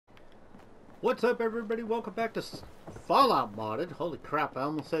What's up, everybody? Welcome back to Fallout Modded. Holy crap, I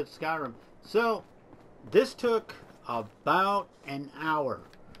almost said Skyrim. So, this took about an hour.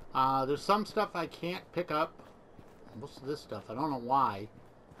 There's some stuff I can't pick up. Most of this stuff, I don't know why.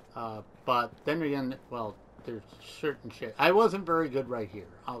 But then again, well, there's certain shit. I wasn't very good right here.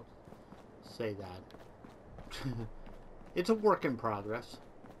 I'll say that. It's a work in progress.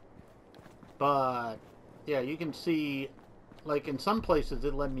 But, yeah, you can see... Like, in some places,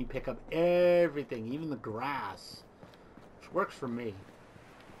 it let me pick up everything, even the grass, which works for me.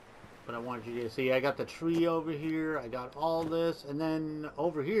 But I wanted you to see, I got the tree over here, I got all this, and then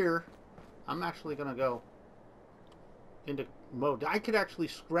over here, I'm actually going to go into mode. I could actually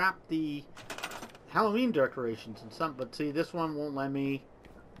scrap the Halloween decorations and some, but see, this one won't let me,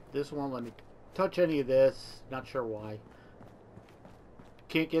 this won't let me touch any of this, not sure why.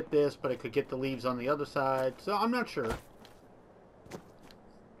 Can't get this, but I could get the leaves on the other side, so I'm not sure.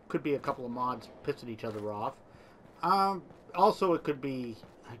 Could be a couple of mods pissing each other off. Also, it could be...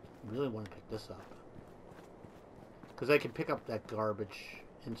 I really want to pick this up. Because I can pick up that garbage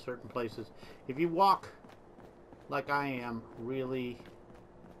in certain places. If you walk like I am, really...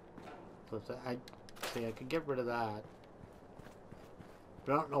 I could get rid of that.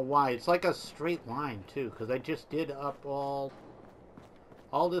 But I don't know why. It's like a straight line, too. Because I just did up all...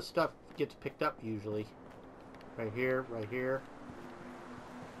 All this stuff gets picked up, usually. Right here, right here.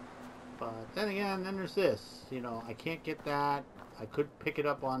 But then again, then there's this. You know, I can't get that. I could pick it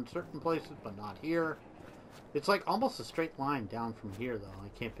up on certain places, but not here. It's like almost a straight line down from here, though. I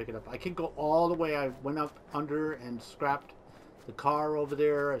can't pick it up. I can go all the way. I went up under and scrapped the car over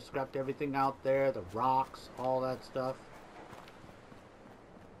there. I scrapped everything out there. The rocks, all that stuff.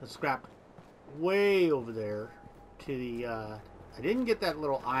 I scrapped way over there to the... I didn't get that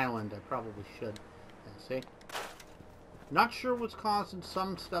little island. I probably should. Yeah, see? Not sure what's causing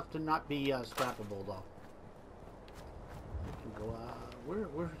some stuff to not be scrappable, though. I can go,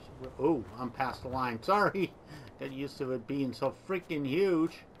 where, oh, I'm past the line. Sorry. Got used to it being so freaking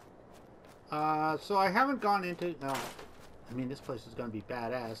huge. So I haven't gone into... No, I mean, this place is going to be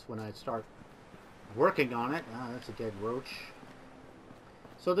badass when I start working on it. That's a dead roach.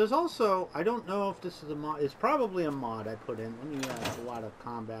 So there's also... I don't know if this is a mod. It's probably a mod I put in. Let me go out of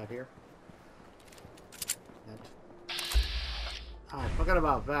combat here. That's... Oh, I forgot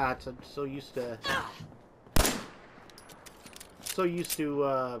about VATS. I'm so used to...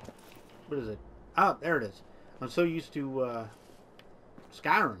 what is it? Oh, there it is. I'm so used to,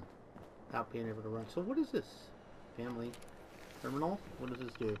 Skyrim. Without being able to run. So what is this? Family terminal? What does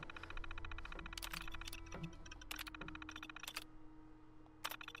this do?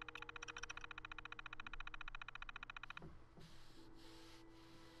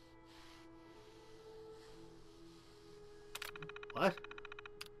 What?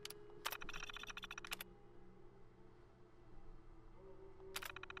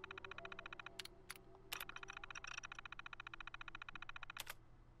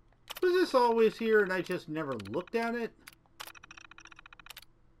 Was this always here and I just never looked at it?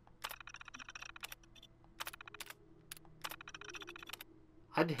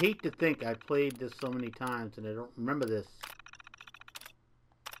 I'd hate to think I played this so many times and I don't remember this.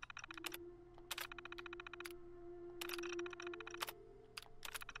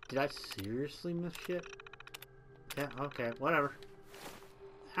 Did I seriously miss shit? Yeah, okay, whatever.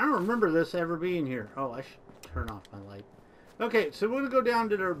 I don't remember this ever being here. Oh, I should turn off my light. Okay, so we're going to go down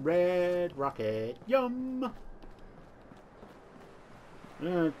to the Red Rocket. Yum! I'm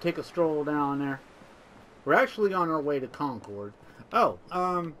going to take a stroll down there. We're actually on our way to Concord. Oh,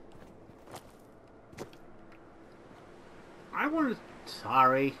 I wanted to...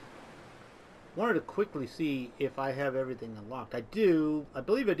 Sorry. Wanted to quickly see if I have everything unlocked. I do. I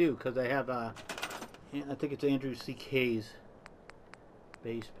believe I do, because I have, I think it's Andrew C.K.'s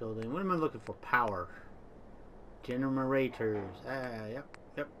base building. What am I looking for? Power. Generators.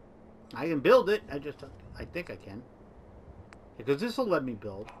 Yep. I can build it. I think I can. Because this will let me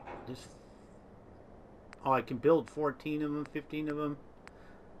build. This. Oh, I can build 14 of them, 15 of them.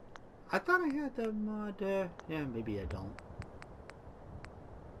 I thought I had the mod, yeah, maybe I don't.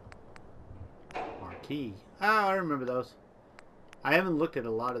 Marquee. Oh, I remember those. I haven't looked at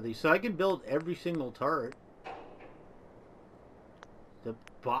a lot of these. So I can build every single turret. The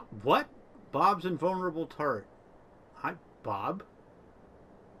what? Bob's Invulnerable Turret. Hi, Bob.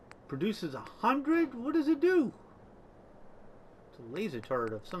 Produces 100? What does it do? It's a laser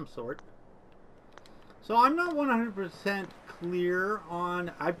turret of some sort. So I'm not 100% clear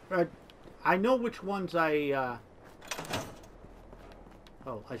on... I know which ones I...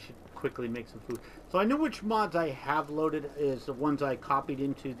 Oh, I should quickly make some food. So I know which mods I have loaded is the ones I copied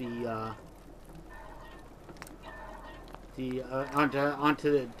into the the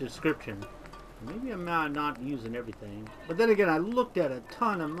onto the description. Maybe I'm not using everything, but then again, I looked at a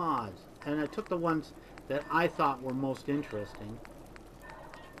ton of mods, and I took the ones that I thought were most interesting.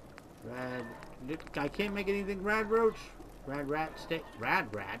 Rad, I can't make anything rad roach. Rad rat steak.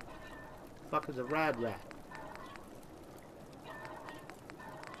 Rad rat. Fuck is a rad rat?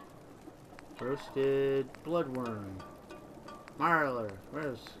 Roasted bloodworm. Marler.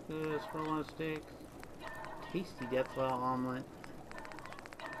 Where's this? Roll on steak. Tasty deathfall omelet.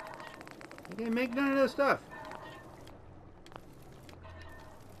 I can't make none of this stuff.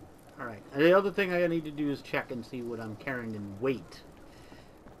 Alright. The other thing I need to do is check and see what I'm carrying in weight.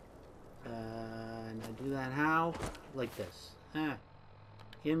 And I do that how? Like this.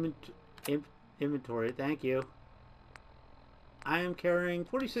 Inventory. Thank you. I am carrying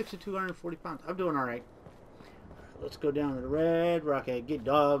 46 to 240 pounds. I'm doing alright. Let's go down to the red rocket. Get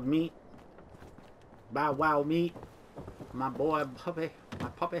dog meat. Bow wow meat. My boy puppy. My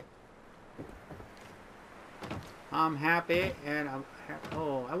puppy. I'm happy and I'm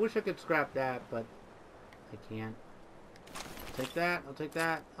oh, I wish I could scrap that, but I can't. I'll take that, I'll take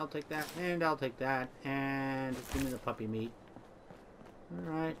that, I'll take that, and I'll take that, and give me the puppy meat.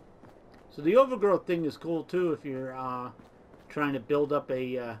 Alright. So the overgrowth thing is cool too if you're trying to build up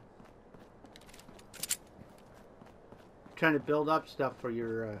a stuff for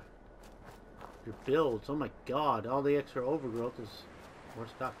your builds. Oh my god, all the extra overgrowth is more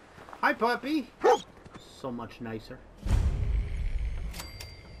stuff. Hi puppy! So much nicer.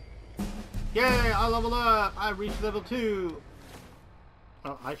 Yay, I leveled up! I reached level 2!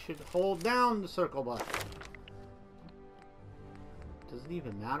 Oh, I should hold down the circle button. Does it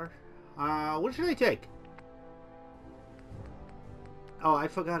even matter? What should I take? Oh, I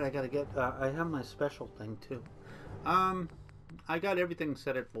forgot I gotta get, I have my special thing too. I got everything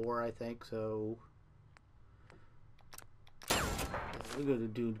set at 4, I think, so... We're gonna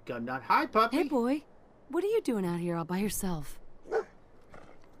do gun nut. Hi, puppy! Hey, boy. What are you doing out here all by yourself?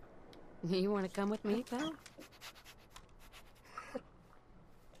 You want to come with me, pal?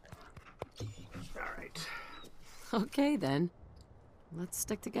 Alright. Okay, then. Let's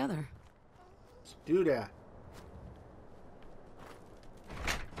stick together. Let's do that.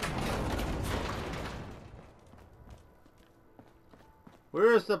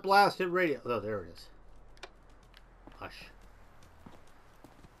 Where is the blasted radio? Oh, there it is. Hush.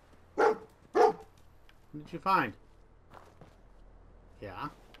 What did you find? Yeah.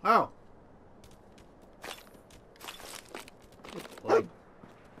 Oh. Boy.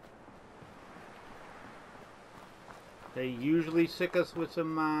 They usually sick us with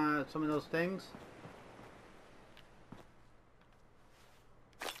some of those things.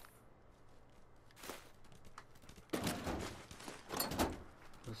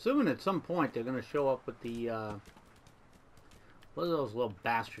 Assuming at some point they're going to show up with the what are those little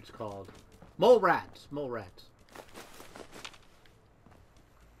bastards called? Mole rats! Mole rats.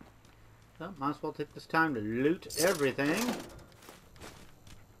 Well, might as well take this time to loot everything.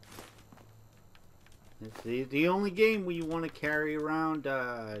 It's the only game where you want to carry around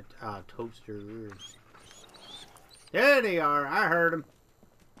toasters. There they are! I heard them.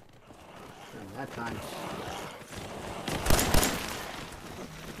 That time.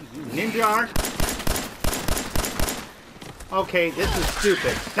 Ninja! Okay, this is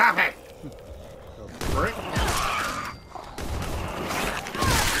stupid. Stop it! Brick.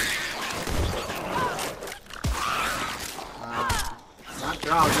 Not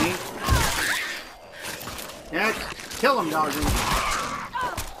dog meat. Yeah, kill him, dog meat.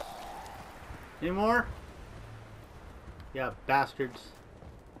 Any more? Yeah, bastards.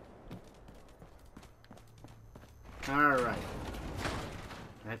 Alright.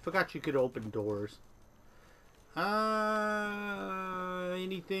 I forgot you could open doors.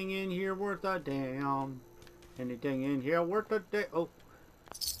 Anything in here worth a damn? Anything in here worth a damn? Oh.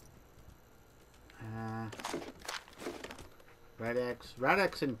 Radex.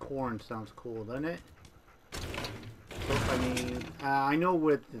 Radex and corn sounds cool, doesn't it? I know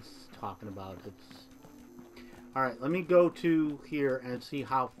what it's talking about. It's alright, let me go to here and see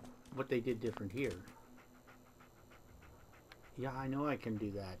what they did different here. Yeah, I know I can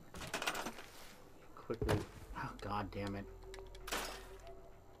do that. Quickly. Oh, god damn it.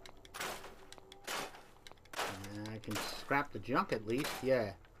 I can scrap the junk at least.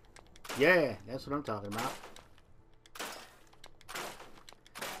 Yeah. Yeah, that's what I'm talking about.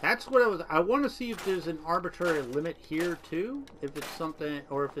 That's what I want to see if there's an arbitrary limit here too. If it's something,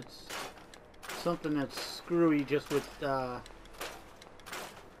 or if it's something that's screwy just with,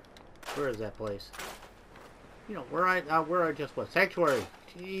 where is that place? You know, where I just was. Sanctuary.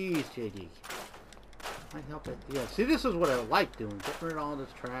 Jeez, JD. Might help it. Yeah, see, this is what I like doing. Get rid of all this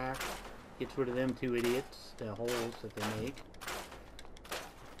trash. Gets rid of them two idiots. The holes that they make.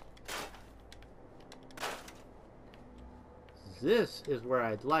 This is where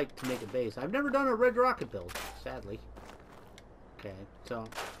I'd like to make a base. I've never done a red rocket build, sadly. Okay, so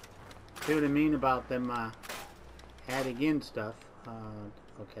see what I mean about them adding in stuff.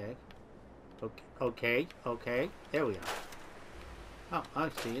 Okay. Okay. There we are. Oh, I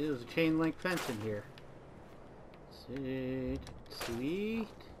see. There's a chain link fence in here. Sweet.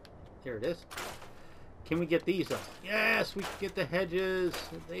 There it is. Can we get these up? Yes, we can get the hedges.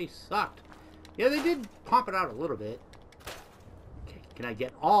 They sucked. Yeah, they did pump it out a little bit. Can I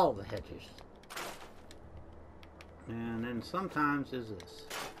get all the hedges? And then sometimes is this.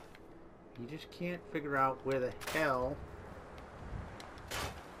 You just can't figure out where the hell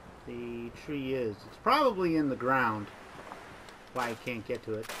the tree is. It's probably in the ground. Why I can't get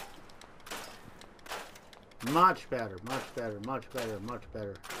to it. Much better, much better, much better, much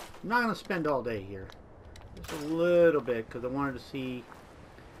better. I'm not going to spend all day here. Just a little bit because I wanted to see.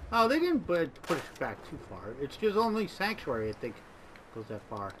 Oh, they didn't push back too far. It's just only Sanctuary, I think, goes that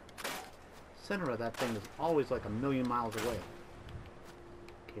far. Center of that thing is always like a million miles away.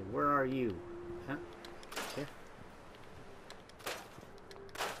 Okay, where are you? Huh? Okay.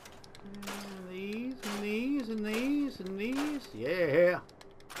 And these, and these, and these, and these. Yeah.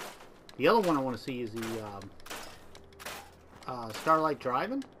 The other one I want to see is the Starlight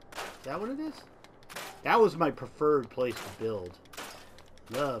Drive-In. Is that what it is? That was my preferred place to build.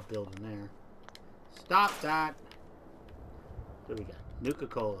 Love building there. Stop that. What do we got?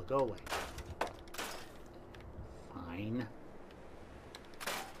 Nuka-Cola, go away. Fine.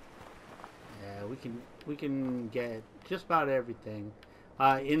 Yeah, we can get just about everything.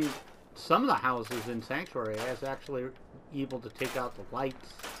 In some of the houses in Sanctuary, I was actually able to take out the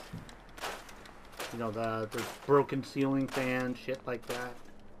lights. You know, the broken ceiling fan, shit like that.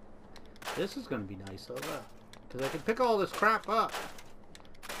 This is going to be nice, though, because I can pick all this crap up.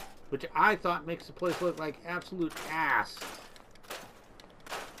 Which I thought makes the place look like absolute ass.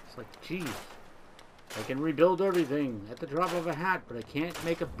 It's like, geez. I can rebuild everything at the drop of a hat, but I can't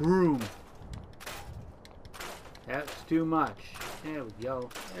make a broom. That's too much. There we go.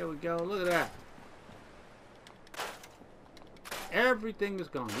 There we go. Look at that. Everything is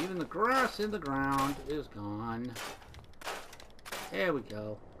gone. Even the grass in the ground is gone. There we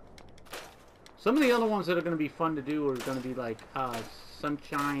go. Some of the other ones that are going to be fun to do are going to be like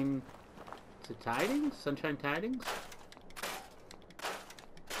Sunshine Tidings? Sunshine Tidings?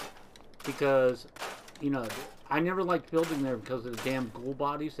 Because, you know, I never liked building there because of the damn ghoul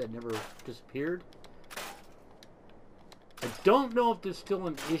bodies that never disappeared. I don't know if there's still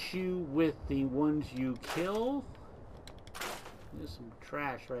an issue with the ones you kill. There's some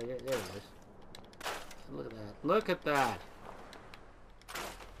trash right there. There it is. Look at that. Look at that.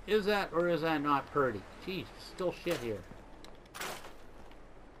 Is that or is that not pretty? Jeez, still shit here.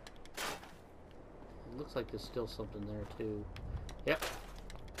 It looks like there's still something there too. Yep.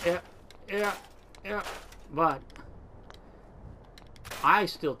 Yep. But I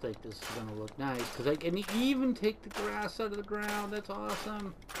still think this is going to look nice because I can even take the grass out of the ground. That's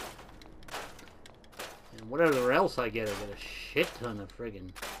awesome. And whatever else I get a shit ton of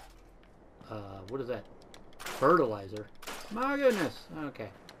friggin' what is that? Fertilizer. My goodness. Okay.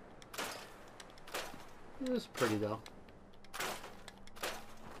 This is pretty though.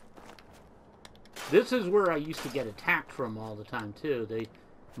 This is where I used to get attacked from all the time too.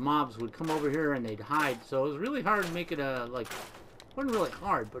 Mobs would come over here and they'd hide, so it was really hard to make it like, wasn't really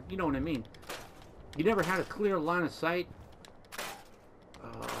hard, but you know what I mean. You never had a clear line of sight.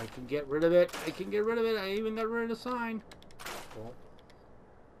 Oh, I can get rid of it. I can get rid of it. I even got rid of the sign.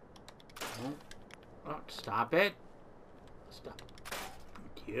 Oh, stop it. Stop.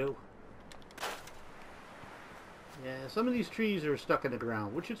 Thank you. Yeah, some of these trees are stuck in the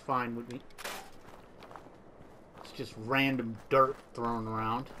ground, which is fine with me. It's just random dirt thrown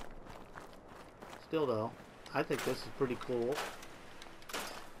around. Still, though, I think this is pretty cool.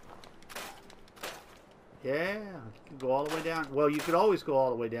 Yeah, you can go all the way down. Well, you could always go all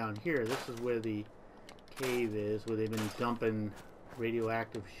the way down here. This is where the cave is, where they've been dumping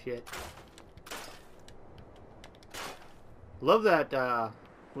radioactive shit. Love that,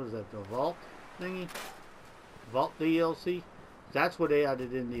 what is that, the vault thingy? Vault DLC? That's what they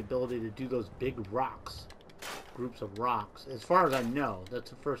added in, the ability to do those big rocks. Groups of rocks. As far as I know, that's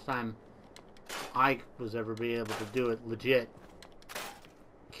the first time I was ever be able to do it legit.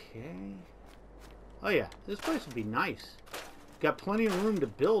 Okay. Oh yeah, this place would be nice. Got plenty of room to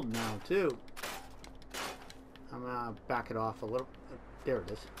build now, too. I'm gonna back it off a little. There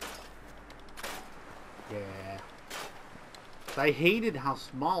it is. Yeah. I hated how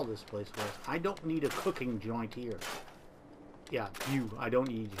small this place was. I don't need a cooking joint here. Yeah, you. I don't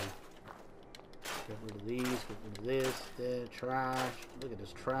need you. Get rid of these. Get rid of this. The trash. Look at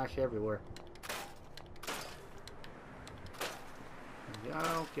this trash everywhere. There we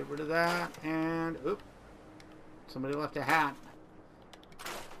go. Get rid of that. And, oop. Somebody left a hat.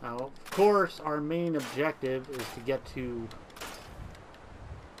 Now, of course, our main objective is to get to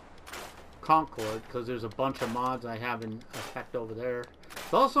Concord, because there's a bunch of mods I have in effect over there.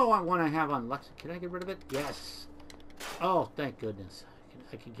 It's also one I have on Lex. Can I get rid of it? Yes. Oh, thank goodness.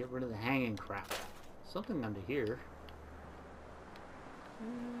 I can get rid of the hanging crap. Something under here.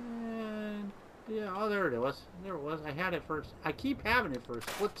 And yeah, oh, there it was. There it was. I had it first. I keep having it for a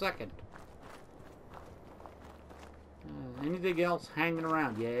split second. Anything else hanging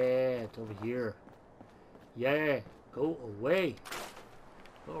around? Yeah, it's over here. Yeah, go away.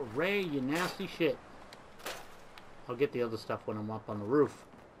 Go away, you nasty shit. I'll get the other stuff when I'm up on the roof.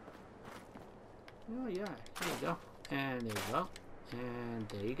 Oh, yeah. There you go. And there you go. And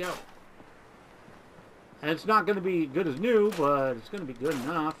there you go. And it's not going to be good as new, but it's going to be good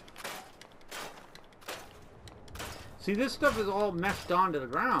enough. See, this stuff is all meshed onto the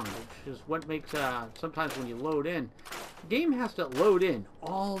ground, which is what makes, sometimes when you load in, the game has to load in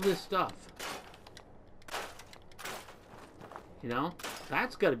all this stuff. You know?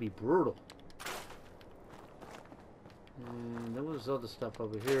 That's got to be brutal. And there was other stuff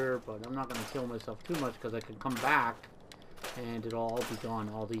over here, but I'm not going to kill myself too much because I can come back and it'll all be gone.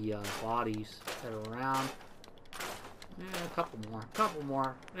 All the bodies that are around. Yeah, a couple more. A couple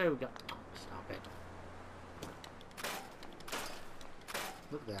more. There we go. Stop it.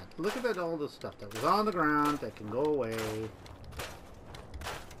 Look at that. Look at that, all the stuff that was on the ground that can go away.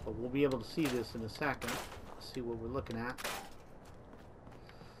 But we'll be able to see this in a second. See what we're looking at.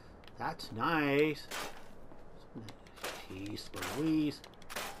 That's nice. Jeez Louise.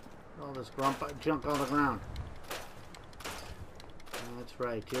 All this junk on the ground. That's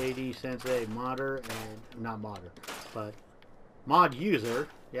right. JD Sensei modder and not modder, but mod user.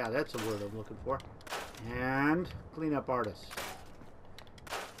 Yeah, that's the word I'm looking for. And cleanup artist.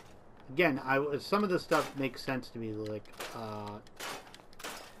 Again, some of this stuff makes sense to me. Like, I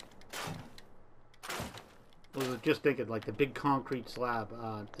was just thinking, like the big concrete slab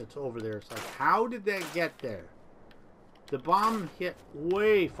that's over there. It's like, how did that get there? The bomb hit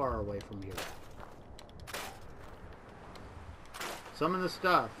way far away from here. Some of the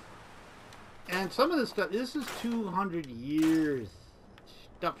stuff. And some of the stuff, this is 200 years.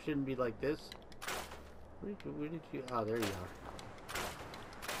 Stuff shouldn't be like this. Where did you, oh, there you are.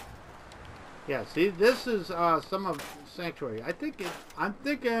 Yeah, see, this is some of Sanctuary. I'm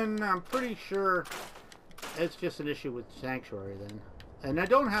pretty sure it's just an issue with Sanctuary then. And I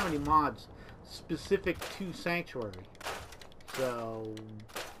don't have any mods specific to Sanctuary. So,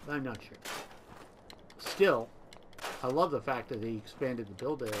 I'm not sure. Still, I love the fact that they expanded the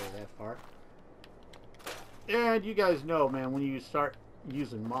build area that far. And you guys know, man, when you start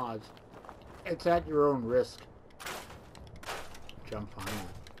using mods, it's at your own risk. Jump finally.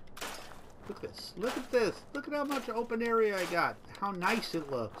 Look at this. Look at this. Look at how much open area I got. How nice it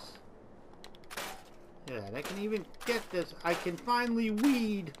looks. Yeah, and I can even get this. I can finally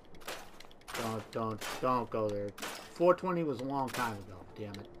weed. Don't go there. 420 was a long time ago.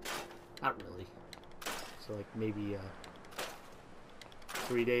 Damn it. Not really. So like maybe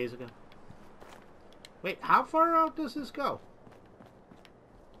 3 days ago. Wait, how far out does this go?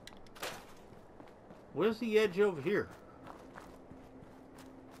 Where's the edge over here?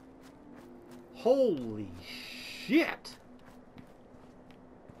 Holy shit!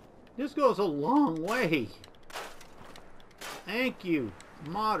 This goes a long way. Thank you,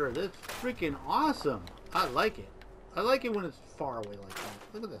 modder. That's freaking awesome. I like it. I like it when it's far away like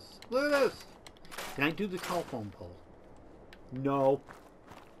that. Look at this. Look at this. Can I do the telephone pole? No.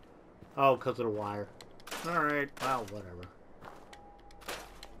 Oh, because of the wire. Alright. Well, whatever.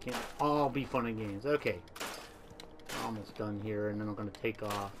 Can't all be fun and games. Okay. Almost done here, and then I'm going to take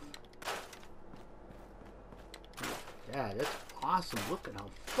off. Yeah, that's awesome. Look at how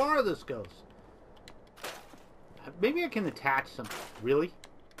far this goes. Maybe I can attach something. Really?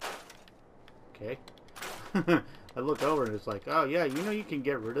 Okay. I look over and it's like, oh yeah, you know you can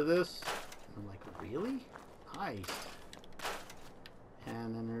get rid of this. I'm like, really? Nice.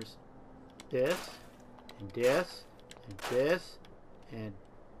 And then there's this, and this, and this, and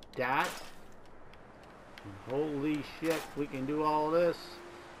that. And holy shit, we can do all this.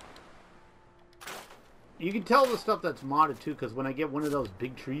 You can tell the stuff that's modded too, because when I get one of those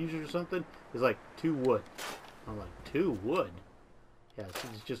big trees or something, it's like 2 wood. I'm like, 2 wood? Yeah, so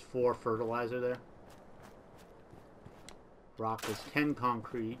it's just 4 fertilizer there. rock is 10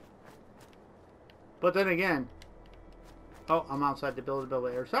 concrete. But then again... Oh, I'm outside the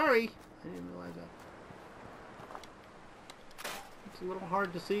buildable area. Sorry! I didn't realize that. It's a little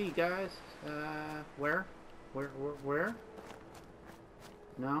hard to see, guys. Where? Where?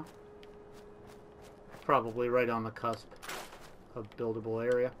 No? Probably right on the cusp of buildable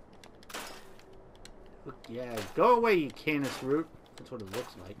area. Yeah, go away, you Canis root. That's what it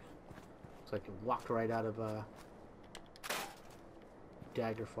looks like. Looks like it walked right out of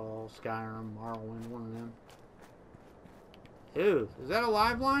Daggerfall, Skyrim, Morrowind, one of them. Ew, is that a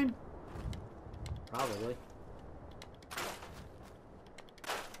live line? Probably.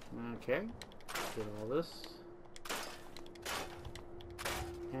 Okay, get all this.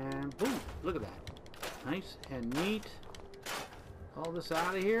 And boom, look at that. Nice and neat. All this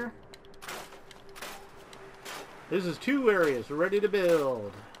out of here. This is 2 areas. We're ready to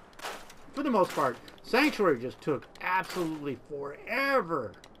build. For the most part, Sanctuary just took absolutely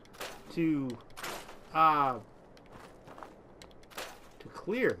forever to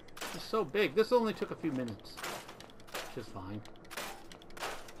clear. It's so big. This only took a few minutes, which is fine.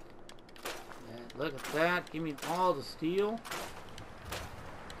 And look at that. Give me all the steel.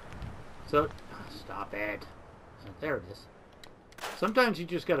 So, stop it. There it is. Sometimes you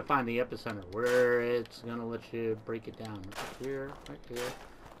just got to find the epicenter where it's going to let you break it down. Right here, right here.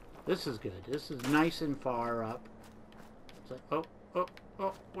 This is good. This is nice and far up. It's like, oh,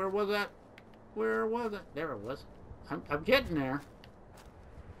 where was that? Where was it? There it was. I'm getting there.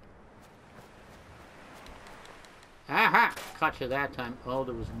 Aha! Caught you that time. Oh,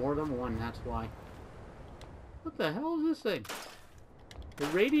 there was more than one, that's why. What the hell is this thing?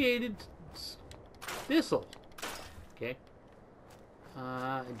 Irradiated thistle. Okay.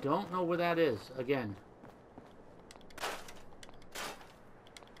 I don't know where that is. Again.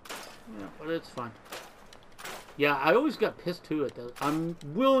 Yeah, but it's fine. Yeah, I always got pissed too at that. I'm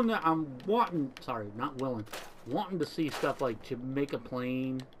wanting to see stuff like Jamaica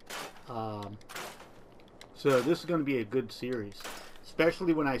Plain. So this is going to be a good series.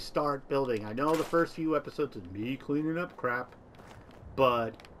 Especially when I start building. I know the first few episodes is me cleaning up crap.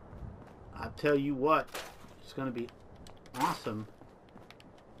 But I'll tell you what. It's going to be awesome.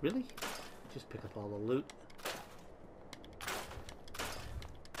 Really? Just pick up all the loot.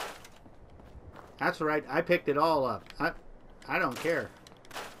 That's right. I picked it all up. I don't care.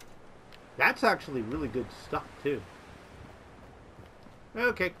 That's actually really good stuff too.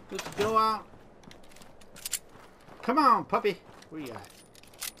 Okay, let's go out. Come on, puppy. Where you at?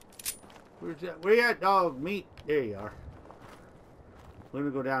 Where's that? Where you at? Oh, meat. There you are. We're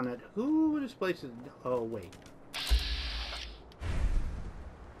gonna go down that. Ooh, this place is. Oh, wait.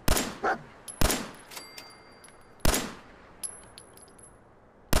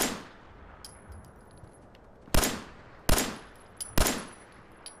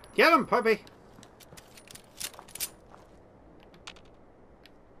 Get him, puppy.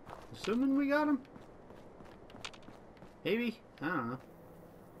 Assuming we got him. Maybe. I don't know.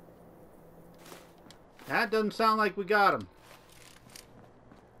 That doesn't sound like we got him.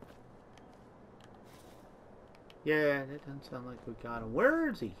 Yeah, that doesn't sound like we got him. Where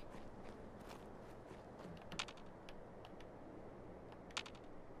is he?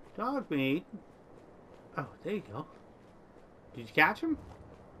 Dog meat. Oh, there you go. Did you catch him?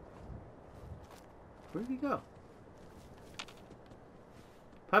 Where'd he go?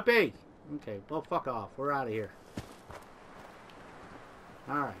 Puppy! Okay, well, fuck off. We're out of here.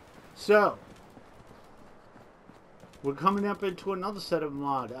 Alright. So, we're coming up into another set of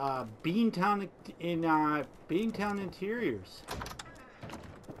mod. Beantown Interiors.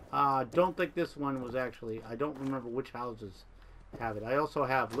 Don't think this one was actually... I don't remember which houses have it. I also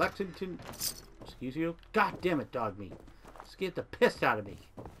have Lexington... Excuse you? God damn it, dog meat. Scared the piss out of me.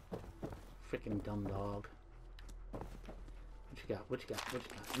 Freaking dumb dog. What you got? What you got? What you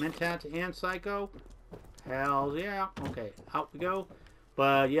got? Mentat and Psycho? Hells yeah. Okay, out we go.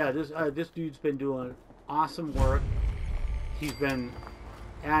 But yeah, this dude's been doing awesome work. He's been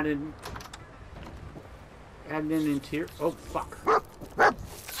adding in interior. Oh fuck.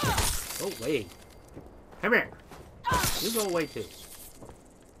 Oh wait. Come here. You go away too.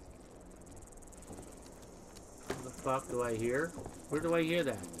 What the fuck do I hear? Where do I hear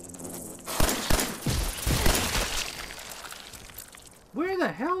that? Where the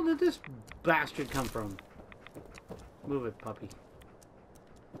hell did this bastard come from? Move it, puppy.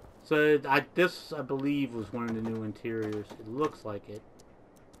 So, this, I believe, was one of the new interiors. It looks like it.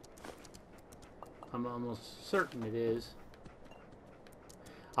 I'm almost certain it is.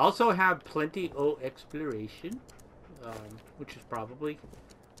 I also have plenty of exploration, which is probably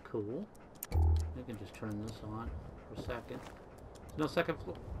cool. I can just turn this on. for a second. There's no second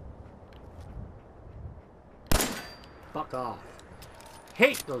floor. Fuck off.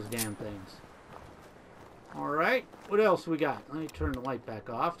 Hate those damn things. Alright, what else we got? Let me turn the light back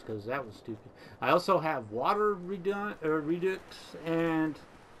off because that was stupid. I also have water redux and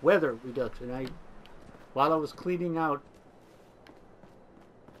weather reduction. While I was cleaning out...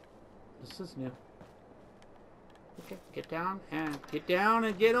 This is new. Okay, get down and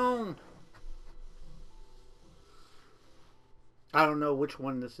get on. I don't know which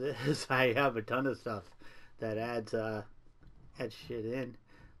one this is. I have a ton of stuff that adds shit in.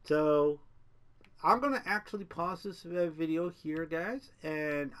 So I'm going to actually pause this video here, guys,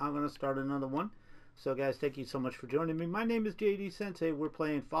 and I'm going to start another one. So, guys, thank you so much for joining me. My name is JD Sensei. We're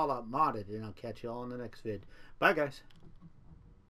playing Fallout Modded, and I'll catch you all in the next vid. Bye, guys.